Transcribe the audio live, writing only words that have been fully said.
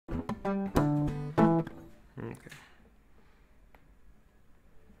Okay.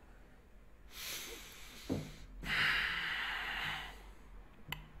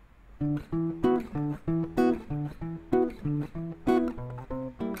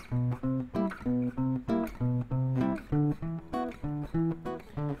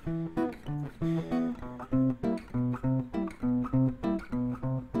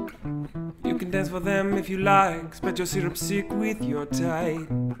 You can dance for them if you like, spread your syrup sick with your tight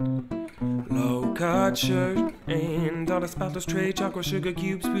low-cut shirt and all the spotless tray, chocolate sugar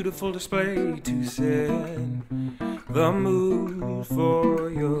cubes, beautiful display to set the mood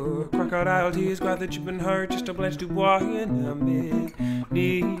for your crocodile tears. Glad that you've been hurt, just a Blanche Dubois in a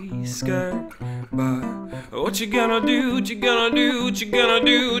mini skirt. But what you gonna do? What you gonna do? What you gonna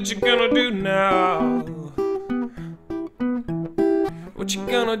do? What you gonna do now? What you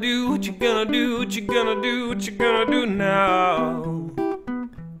gonna do? What you gonna do? What you gonna do? What you gonna do now?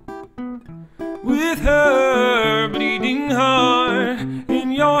 With her bleeding heart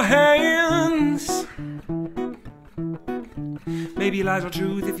in your hands. Maybe lies or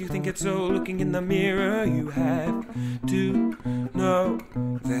truth if you think it's so. Looking in the mirror, you have to know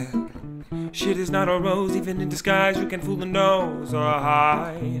that shit is not a rose. Even in disguise, you can fool the nose or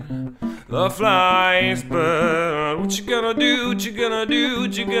hide the flies. But what you gonna do? What you gonna do?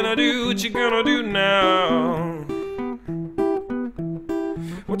 What you gonna do? What you gonna do now?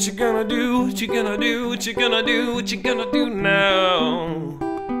 What you gonna do? What you gonna do? What you gonna do? What you gonna do now?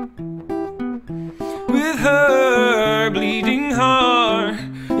 With her bleeding heart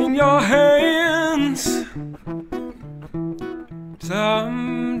in your hands.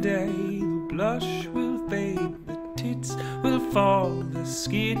 Someday the blush will fade, the tits will fall, the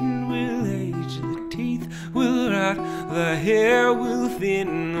skin will age, the teeth will rot, the hair will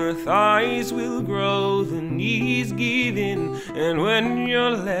thin, the thighs will grow, the knees give in. And when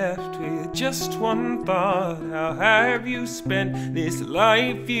you're left with just one thought, how have you spent this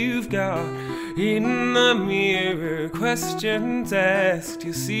life you've got? In the mirror, questions asked,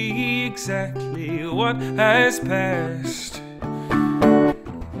 you see exactly what has passed.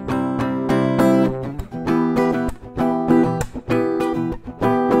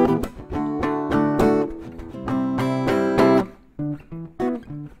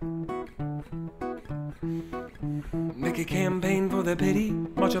 Make a campaign for the pity,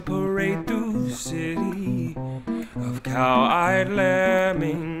 march a parade through the city of cow-eyed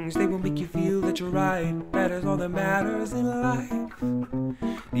lemmings. They will make you feel that you're right, that is all that matters in life.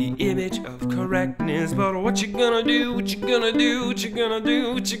 The image of correctness, but what you gonna do, what you gonna do, what you gonna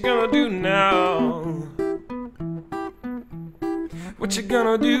do, what you gonna do now? What you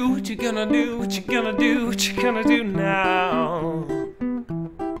gonna do, what you gonna do, what you gonna do, what you gonna do now?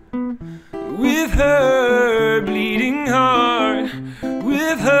 With her bleeding heart,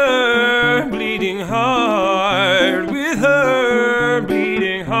 with her bleeding heart, with her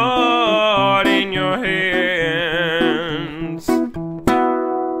bleeding heart in your hands.